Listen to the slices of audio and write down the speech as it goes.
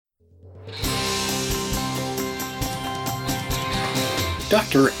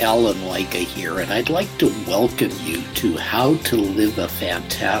Dr. Alan Leica here, and I'd like to welcome you to How to Live a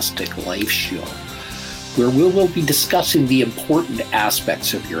Fantastic Life show, where we will be discussing the important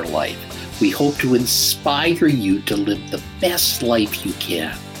aspects of your life. We hope to inspire you to live the best life you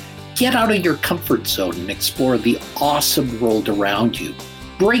can. Get out of your comfort zone and explore the awesome world around you.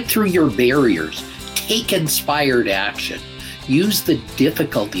 Break through your barriers. Take inspired action. Use the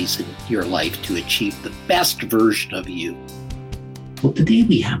difficulties in your life to achieve the best version of you. Well, today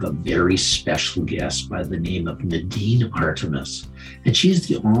we have a very special guest by the name of Nadine Artemis, and she's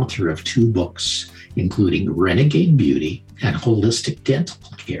the author of 2 books, including Renegade Beauty and Holistic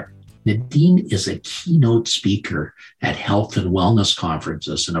Dental Care. Nadine is a keynote speaker at health and wellness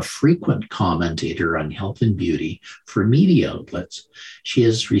conferences and a frequent commentator on health and beauty for media outlets. She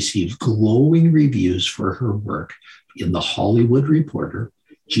has received glowing reviews for her work in The Hollywood Reporter,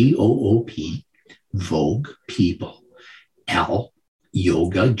 GOOP, Vogue, People, Elle,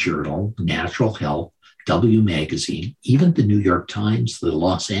 Yoga Journal, Natural Health, W Magazine, even the New York Times, the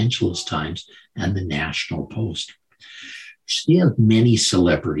Los Angeles Times, and the National Post. She has many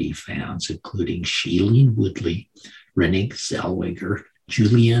celebrity fans, including Shailene Woodley, Renee Zellweger,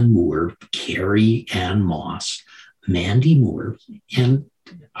 Julianne Moore, Carrie Ann Moss, Mandy Moore, and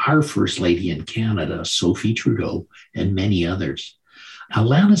our First Lady in Canada, Sophie Trudeau, and many others.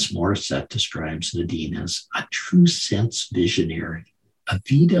 Alanis Morissette describes Nadine as a true sense visionary.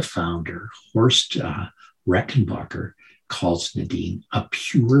 Aveda founder Horst Reckenbacher calls Nadine a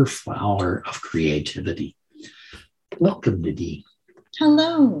pure flower of creativity. Welcome, Nadine.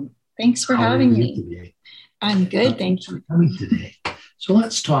 Hello. Thanks for having me. Today? I'm good, thank you. For coming today. So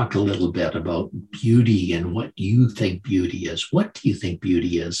let's talk a little bit about beauty and what you think beauty is. What do you think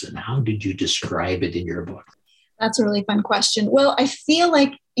beauty is, and how did you describe it in your book? That's a really fun question. Well, I feel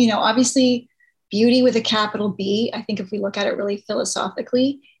like, obviously beauty with a capital B, I think if we look at it really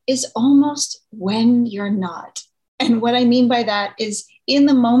philosophically, is almost when you're not. And what I mean by that is in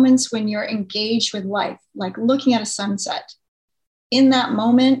the moments when you're engaged with life, like looking at a sunset, in that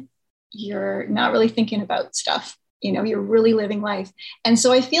moment, you're not really thinking about stuff. You're really living life. And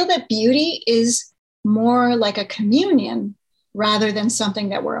so I feel that beauty is more like a communion rather than something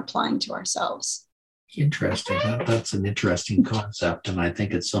that we're applying to ourselves. Interesting. That's an interesting concept, and I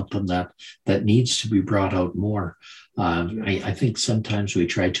think it's something that needs to be brought out more. I think sometimes we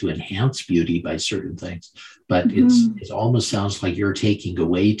try to enhance beauty by certain things, but it almost sounds like you're taking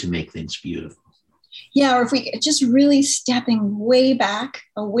away to make things beautiful. Yeah, or if we just really stepping way back,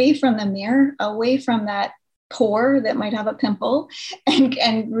 away from the mirror, away from that pore that might have a pimple,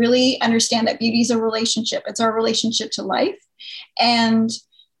 and really understand that beauty is a relationship. It's our relationship to life. And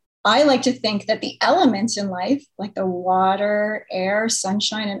I like to think that the elements in life, like the water, air,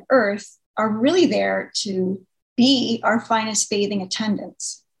 sunshine, and earth, are really there to be our finest bathing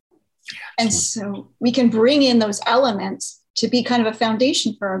attendants. And so we can bring in those elements to be kind of a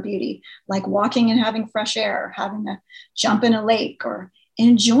foundation for our beauty, like walking and having fresh air, having a jump in a lake, or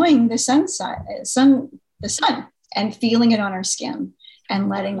enjoying the sun, and feeling it on our skin. And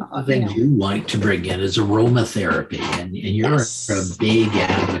letting the thing you like to bring in is aromatherapy, and you're a big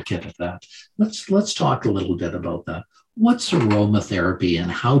advocate of that. Let's talk a little bit about that. What's aromatherapy and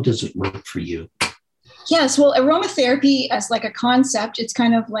how does it work for you? Yes, well, aromatherapy as like a concept, it's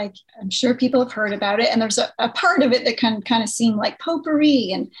kind of like, I'm sure people have heard about it, and there's a part of it that can kind of seem like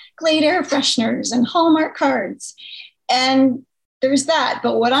potpourri and Glade air fresheners and Hallmark cards. And there's that,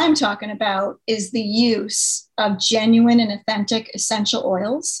 but what I'm talking about is the use of genuine and authentic essential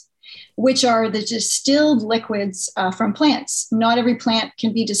oils, which are the distilled liquids from plants. Not every plant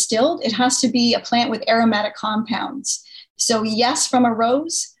can be distilled. It has to be a plant with aromatic compounds. So yes, from a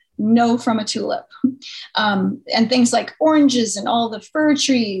rose, no from a tulip. And things like oranges and all the fir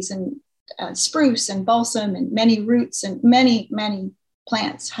trees and spruce and balsam and many roots and many, many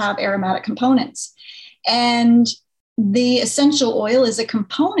plants have aromatic components. And the essential oil is a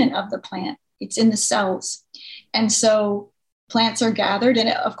component of the plant. It's in the cells. And so plants are gathered. And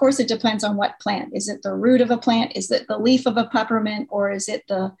of course, it depends on what plant. Is it the root of a plant? Is it the leaf of a peppermint? Or is it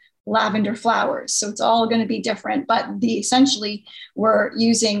the lavender flowers? So it's all going to be different. But essentially, we're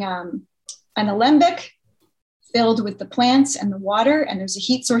using an alembic filled with the plants and the water. And there's a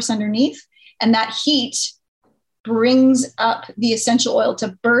heat source underneath. And that heat brings up the essential oil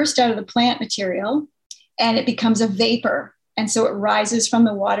to burst out of the plant material. And it becomes a vapor. And so it rises from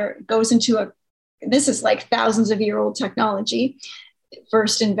the water, goes into this is like thousands of year old technology,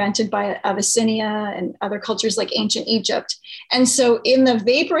 first invented by Abyssinia and other cultures like ancient Egypt. And so in the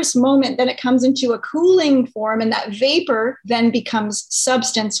vaporous moment, then it comes into a cooling form, and that vapor then becomes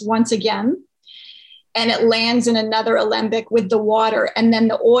substance once again. And it lands in another alembic with the water. And then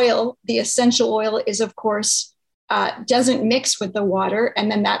the oil, the essential oil, is, of course, doesn't mix with the water.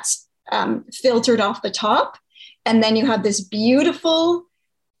 And then that's filtered off the top. And then you have this beautiful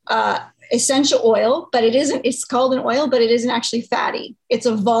essential oil, but it's called an oil, but it isn't actually fatty. It's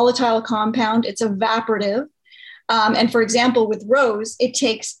a volatile compound. It's evaporative. And for example, with rose, it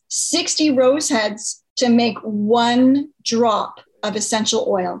takes 60 rose heads to make one drop of essential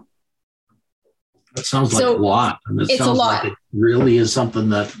oil. That sounds like a lot. And it sounds like it really is something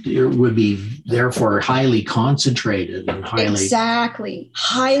that would be therefore highly concentrated and Exactly.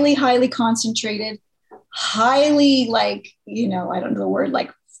 Highly concentrated, highly I don't know the word,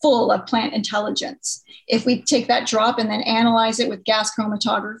 full of plant intelligence. If we take that drop and then analyze it with gas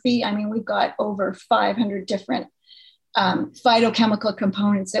chromatography, I mean, we've got over 500 different phytochemical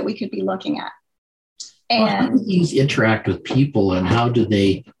components that we could be looking at. And how do these interact with people, and how do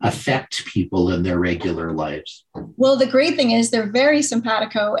they affect people in their regular lives? Well, the great thing is they're very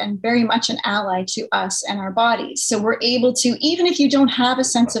simpatico and very much an ally to us and our bodies. So we're able to, even if you don't have a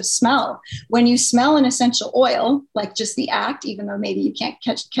sense of smell, when you smell an essential oil, like just the act, even though maybe you can't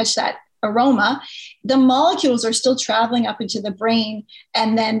catch that aroma, the molecules are still traveling up into the brain,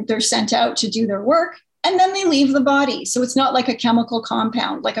 and then they're sent out to do their work. And then they leave the body. So it's not like a chemical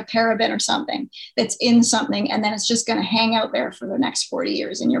compound, like a paraben or something that's in something, and then it's just going to hang out there for the next 40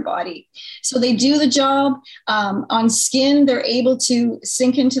 years in your body. So they do the job. On skin, they're able to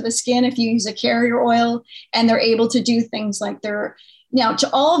sink into the skin if you use a carrier oil, and they're able to do things like now, to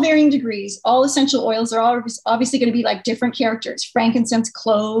all varying degrees, all essential oils are obviously going to be like different characters: frankincense,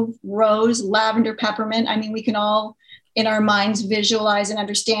 clove, rose, lavender, peppermint. I mean, we can all in our minds visualize and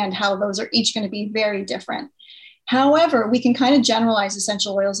understand how those are each going to be very different. However, we can kind of generalize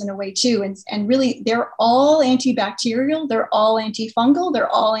essential oils in a way too. And really, they're all antibacterial, they're all antifungal, they're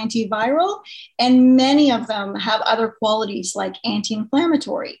all antiviral, and many of them have other qualities like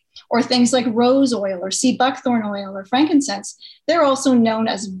anti-inflammatory, or things like rose oil or sea buckthorn oil or frankincense. They're also known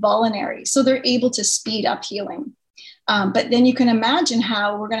as vulnerary. So they're able to speed up healing. But then you can imagine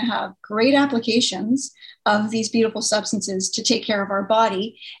how we're going to have great applications of these beautiful substances to take care of our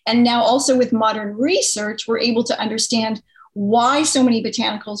body. And now also with modern research, we're able to understand why so many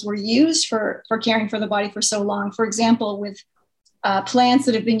botanicals were used for caring for the body for so long. For example, with plants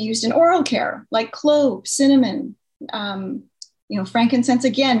that have been used in oral care, like clove, cinnamon, frankincense,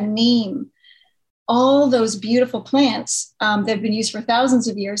 again, neem, all those beautiful plants that have been used for thousands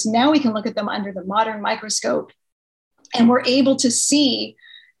of years. Now we can look at them under the modern microscope, and we're able to see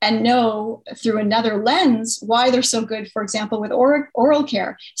and know through another lens why they're so good. For example, with oral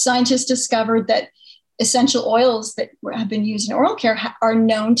care, scientists discovered that essential oils that have been used in oral care are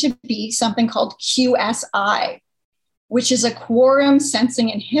known to be something called QSI, which is a quorum sensing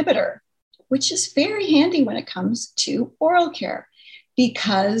inhibitor, which is very handy when it comes to oral care,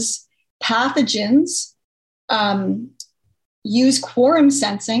 because pathogens use quorum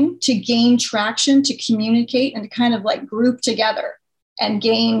sensing to gain traction, to communicate, and to kind of like group together and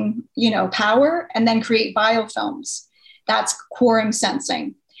gain, power, and then create biofilms. That's quorum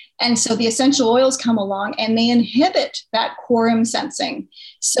sensing. And so the essential oils come along and they inhibit that quorum sensing.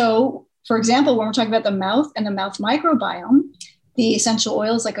 So, for example, when we're talking about the mouth and the mouth microbiome, the essential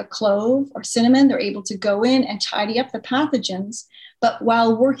oils like a clove or cinnamon, they're able to go in and tidy up the pathogens, but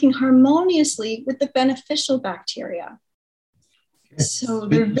while working harmoniously with the beneficial bacteria. So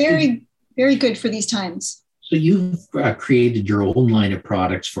they're very, very good for these times. So you've created your own line of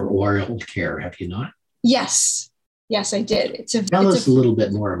products for oral care, have you not? Yes, I did. Tell us a little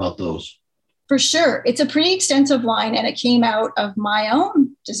bit more about those. For sure. It's a pretty extensive line, and it came out of my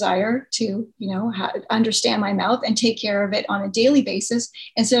own desire to, understand my mouth and take care of it on a daily basis,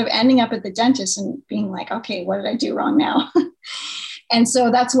 instead of ending up at the dentist and being like, okay, what did I do wrong now? And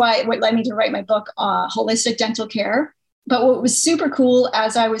so that's what led me to write my book, Holistic Dental Care. But what was super cool,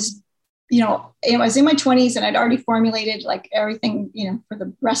 as I was, I was in my 20s and I'd already formulated like everything, for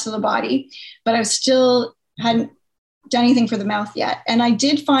the rest of the body, but I still hadn't done anything for the mouth yet. And I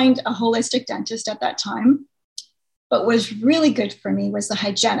did find a holistic dentist at that time. But what was really good for me was the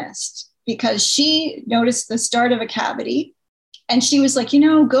hygienist, because she noticed the start of a cavity. And she was like,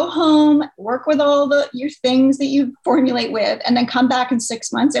 go home, work with all your things that you formulate with, and then come back in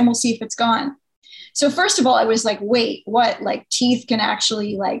 6 months and we'll see if it's gone. So first of all, I was like, wait, what? Like teeth can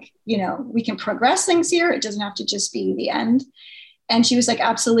actually we can progress things here. It doesn't have to just be the end. And she was like,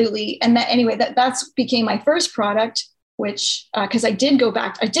 absolutely. And that became my first product, which, because I did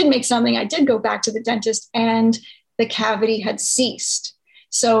make something, I did go back to the dentist and the cavity had ceased.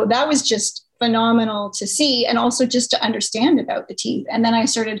 So that was just phenomenal to see, and also just to understand about the teeth. And then I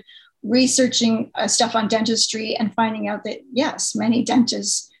started researching stuff on dentistry and finding out that, yes, many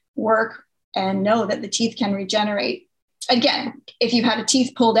dentists work and know that the teeth can regenerate. Again, if you had a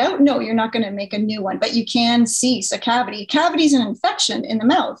tooth pulled out, no, you're not going to make a new one, but you can cease a cavity. A cavity is an infection in the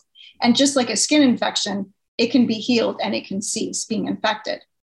mouth. And just like a skin infection, it can be healed and it can cease being infected.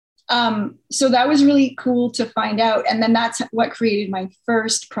 So that was really cool to find out. And then that's what created my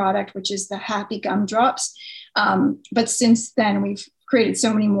first product, which is the Happy Gum Drops. But since then, we've created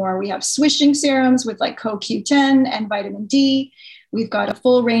so many more. We have swishing serums with like CoQ10 and vitamin D. We've got a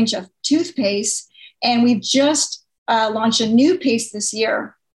full range of toothpaste. And we've just launched a new paste this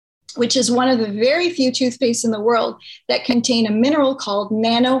year, which is one of the very few toothpastes in the world that contain a mineral called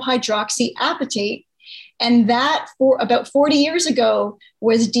nanohydroxyacetate. And that, for about 40 years ago,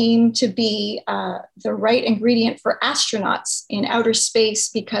 was deemed to be the right ingredient for astronauts in outer space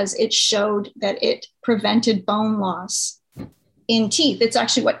because it showed that it prevented bone loss in teeth. It's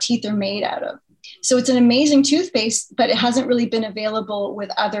actually what teeth are made out of. So it's an amazing toothpaste, but it hasn't really been available with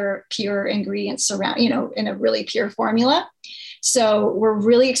other pure ingredients around, in a really pure formula. So we're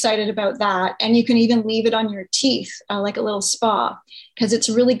really excited about that. And you can even leave it on your teeth like a little spa, because it's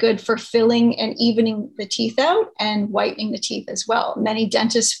really good for filling and evening the teeth out and whitening the teeth as well. Many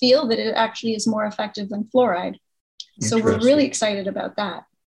dentists feel that it actually is more effective than fluoride. So we're really excited about that.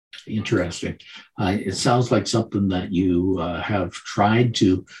 Interesting. It sounds like something that you have tried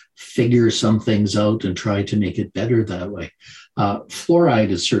to figure some things out and try to make it better that way. Fluoride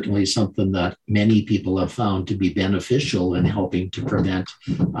is certainly something that many people have found to be beneficial in helping to prevent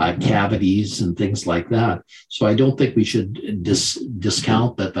cavities and things like that. So I don't think we should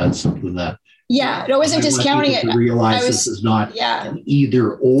discount that that's something that. Yeah, I wasn't discounting it. To realize this is not an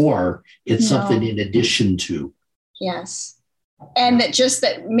either or, it's something in addition to. Yes. And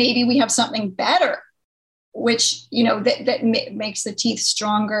that maybe we have something better, which, that makes the teeth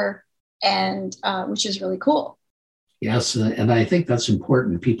stronger, and which is really cool. Yes. And I think that's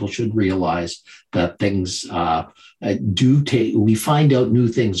important. People should realize that things we find out new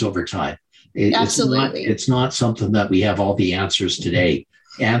things over time. Absolutely. It's not something that we have all the answers today.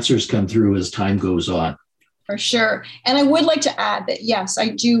 Answers come through as time goes on. For sure. And I would like to add that, yes, I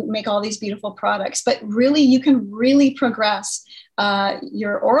do make all these beautiful products, but really you can really progress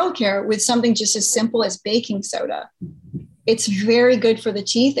your oral care with something just as simple as baking soda. It's very good for the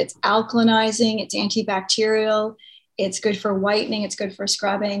teeth. It's alkalinizing, it's antibacterial, it's good for whitening, it's good for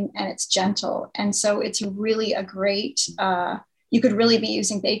scrubbing, and it's gentle. And so it's really a great, you could really be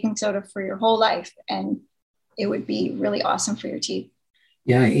using baking soda for your whole life, and it would be really awesome for your teeth.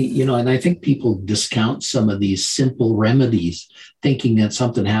 Yeah, and I think people discount some of these simple remedies, thinking that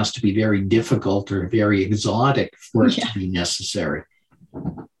something has to be very difficult or very exotic for it to be necessary.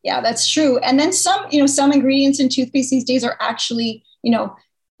 Yeah, that's true. And then some ingredients in toothpaste these days are actually,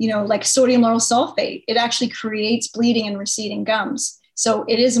 like sodium lauryl sulfate. It actually creates bleeding and receding gums. So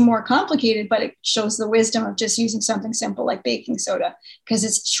it is more complicated, but it shows the wisdom of just using something simple like baking soda, because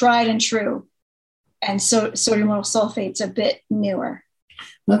it's tried and true. And so sodium lauryl sulfate's a bit newer.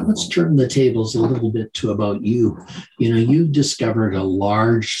 Let's turn the tables a little bit to about you. You discovered a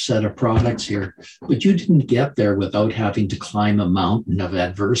large set of products here, but you didn't get there without having to climb a mountain of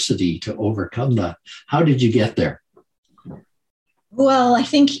adversity to overcome that. How did you get there? Well, I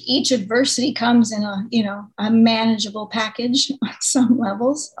think each adversity comes in a manageable package on some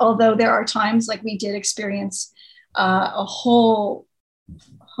levels, although there are times like we did experience a whole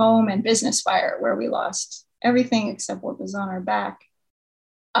home and business fire where we lost everything except what was on our back.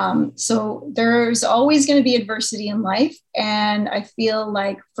 So there's always going to be adversity in life. And I feel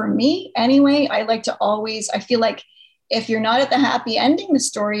like, for me anyway, I feel like if you're not at the happy ending, the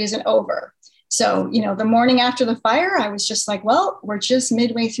story isn't over. So, the morning after the fire, I was just like, well, we're just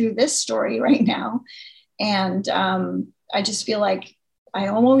midway through this story right now. And I just feel like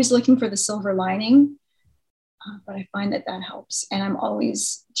I'm always looking for the silver lining, but I find that helps. And I'm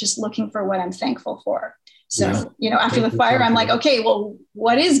always just looking for what I'm thankful for. So, after the fire, I'm like, okay, well,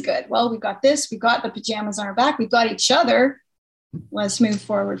 what is good? Well, we've got this, we've got the pajamas on our back, we've got each other. Let's move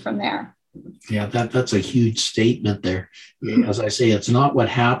forward from there. Yeah, that's a huge statement there. As I say, it's not what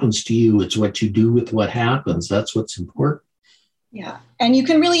happens to you, it's what you do with what happens. That's what's important. Yeah. And you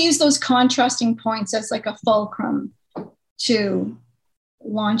can really use those contrasting points as like a fulcrum to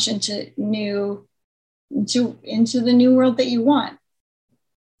launch into the new world that you want.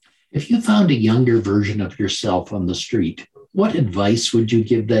 If you found a younger version of yourself on the street, what advice would you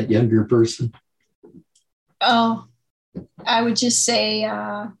give that younger person? Oh, I would just say,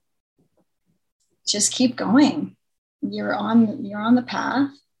 just keep going. You're on the path,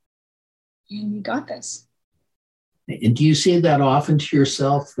 and you got this. And do you say that often to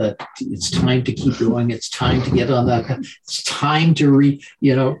yourself, that it's time to keep going? It's time to get on that path. It's time to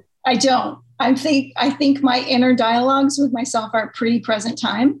I don't. I think my inner dialogues with myself are pretty present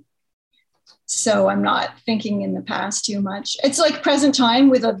time. So I'm not thinking in the past too much. It's like present time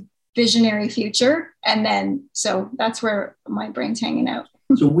with a visionary future. And then, so that's where my brain's hanging out.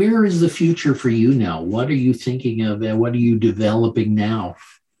 So where is the future for you now? What are you thinking of, and what are you developing now?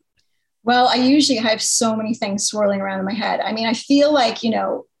 Well, I usually have so many things swirling around in my head. I mean, I feel like,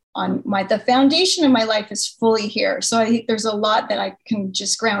 the foundation of my life is fully here. So I think there's a lot that I can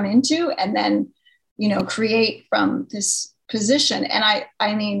just ground into and then, create from this position. And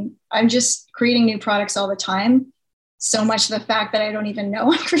I mean, I'm just creating new products all the time. So much of the fact that I don't even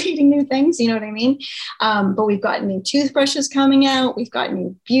know I'm creating new things, you know what I mean? But we've got new toothbrushes coming out. We've got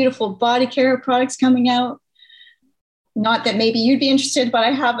new beautiful body care products coming out. Not that maybe you'd be interested, but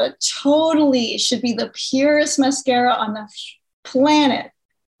I have it should be the purest mascara on the planet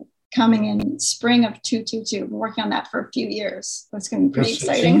coming in spring of 2022. Been working on that for a few years. That's going to be pretty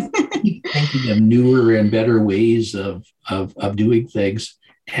exciting. Keep thinking of newer and better ways of doing things,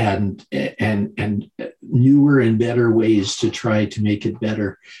 and newer and better ways to try to make it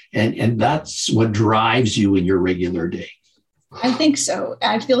better. And that's what drives you in your regular day. I think so.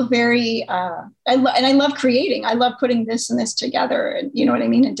 I feel very, and I love creating. I love putting this and this together, and you know what I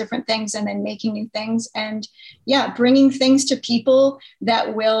mean, and different things, and then making new things, and bringing things to people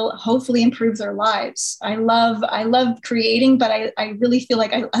that will hopefully improve their lives. I love creating, but I really feel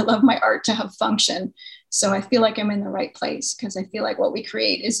like I love my art to have function. So I feel like I'm in the right place because I feel like what we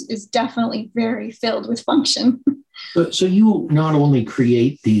create is definitely very filled with function. So you not only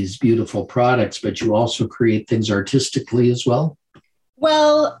create these beautiful products, but you also create things artistically as well?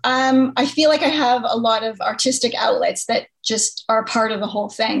 Well, I feel like I have a lot of artistic outlets that just are part of the whole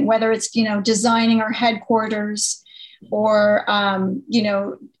thing, whether it's, designing our headquarters or,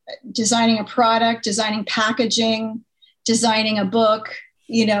 designing a product, designing packaging, designing a book,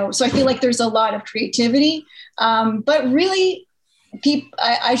 so I feel like there's a lot of creativity, but really,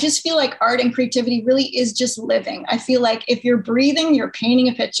 I just feel like art and creativity really is just living. I feel like if you're breathing, you're painting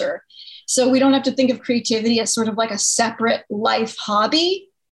a picture. So we don't have to think of creativity as sort of like a separate life hobby.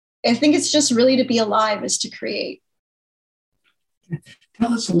 I think it's just really to be alive is to create.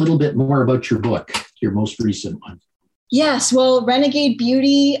 Tell us a little bit more about your book, your most recent one. Yes, well, Renegade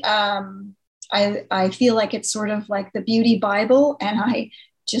Beauty, I feel like it's sort of like the beauty Bible, and I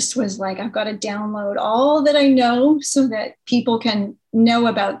just was like, I've got to download all that I know so that people can know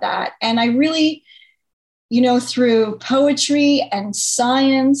about that. And I really, through poetry and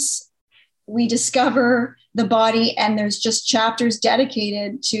science, we discover the body, and there's just chapters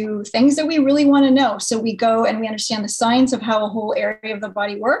dedicated to things that we really want to know. So we go and we understand the science of how a whole area of the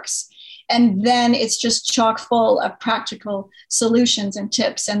body works. And then it's just chock full of practical solutions and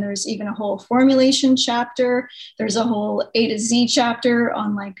tips. And there's even a whole formulation chapter. There's a whole A to Z chapter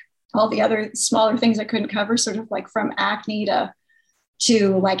on like all the other smaller things I couldn't cover, sort of like from acne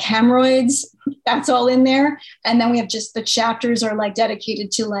to like hemorrhoids. That's all in there. And then we have just the chapters are like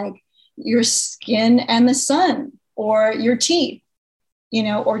dedicated to like your skin and the sun, or your teeth,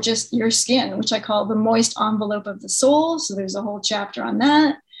 or just your skin, which I call the moist envelope of the soul. So there's a whole chapter on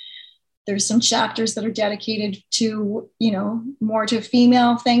that. There's some chapters that are dedicated to, more to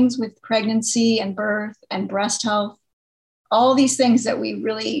female things with pregnancy and birth and breast health, all these things that we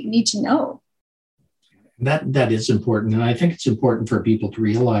really need to know. That is important. And I think it's important for people to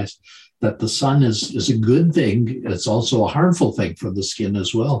realize that the sun is a good thing. It's also a harmful thing for the skin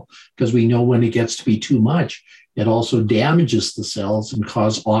as well, because we know when it gets to be too much, it also damages the cells and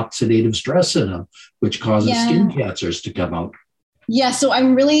causes oxidative stress in them, which causes skin cancers to come out. Yeah, so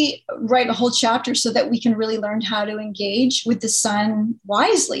I'm really writing a whole chapter so that we can really learn how to engage with the sun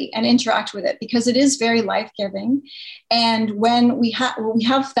wisely and interact with it, because it is very life-giving. And when we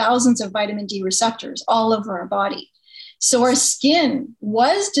have thousands of vitamin D receptors all over our body. So our skin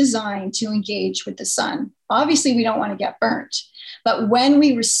was designed to engage with the sun. Obviously, we don't want to get burnt. But when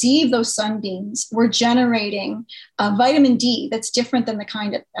we receive those sunbeams, we're generating vitamin D that's different than the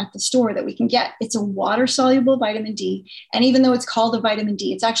kind at the store that we can get. It's a water-soluble vitamin D. And even though it's called a vitamin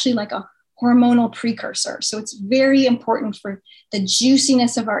D, it's actually like a hormonal precursor. So it's very important for the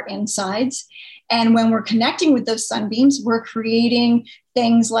juiciness of our insides. And when we're connecting with those sunbeams, we're creating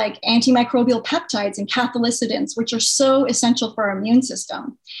things like antimicrobial peptides and cathelicidins, which are so essential for our immune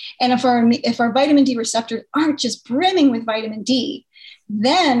system. And if our vitamin D receptors aren't just brimming with vitamin D,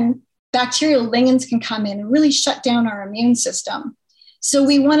 then bacterial ligands can come in and really shut down our immune system. So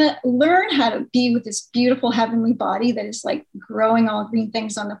we want to learn how to be with this beautiful heavenly body that is like growing all green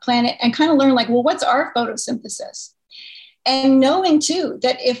things on the planet, and kind of learn like, well, what's our photosynthesis? And knowing too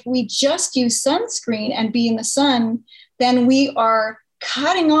that if we just use sunscreen and be in the sun, then we are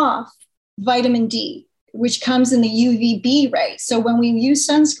cutting off vitamin D, which comes in the UVB ray. So when we use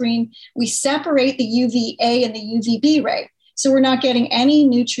sunscreen, we separate the UVA and the UVB ray. So we're not getting any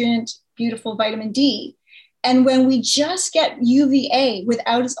nutrient, beautiful vitamin D. And when we just get UVA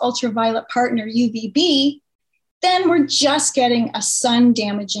without its ultraviolet partner UVB, then we're just getting a sun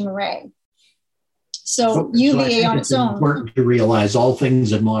damaging ray. So UVA on its own. It's important to realize all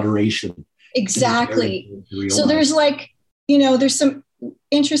things in moderation. Exactly. So there's like, there's some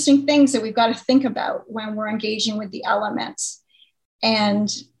interesting things that we've got to think about when we're engaging with the elements,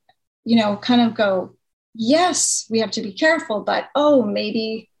 and, kind of go, yes, we have to be careful, but,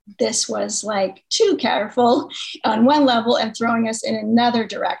 maybe this was like too careful on one level and throwing us in another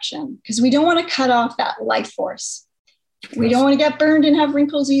direction, because we don't want to cut off that life force. We don't want to get burned and have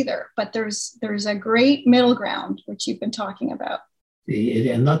wrinkles either, but there's a great middle ground, which you've been talking about.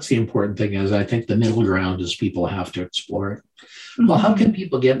 And that's the important thing, is I think the middle ground is people have to explore it. Well, how can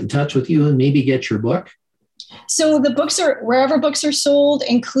people get in touch with you and maybe get your book? So the books are wherever books are sold,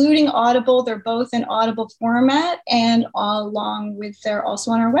 including Audible. They're both in Audible format, and along with they're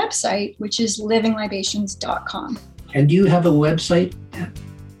also on our website, which is livinglibations.com. And do you have a website?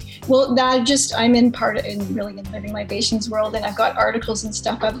 Well, I'm in Living Libations world, and I've got articles and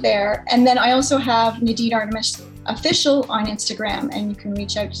stuff up there. And then I also have Nadine Artemis Official on Instagram, and you can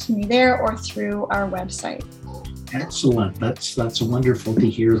reach out to me there or through our website. Excellent. That's wonderful to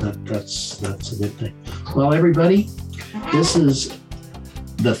hear. That's a good thing. Well, everybody, this is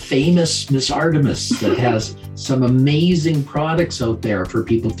the famous Miss Artemis that has some amazing products out there for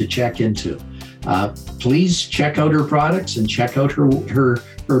people to check into. Please check out her products and check out her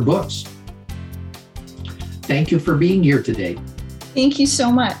books. Thank you for being here today. Thank you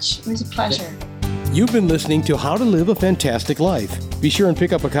so much. It was a pleasure. You've been listening to How to Live a Fantastic Life. Be sure and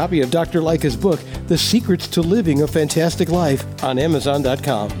pick up a copy of Dr. Leica's book, The Secrets to Living a Fantastic Life, on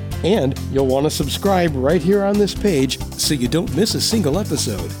Amazon.com. And you'll want to subscribe right here on this page so you don't miss a single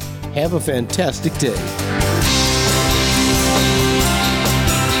episode. Have a fantastic day.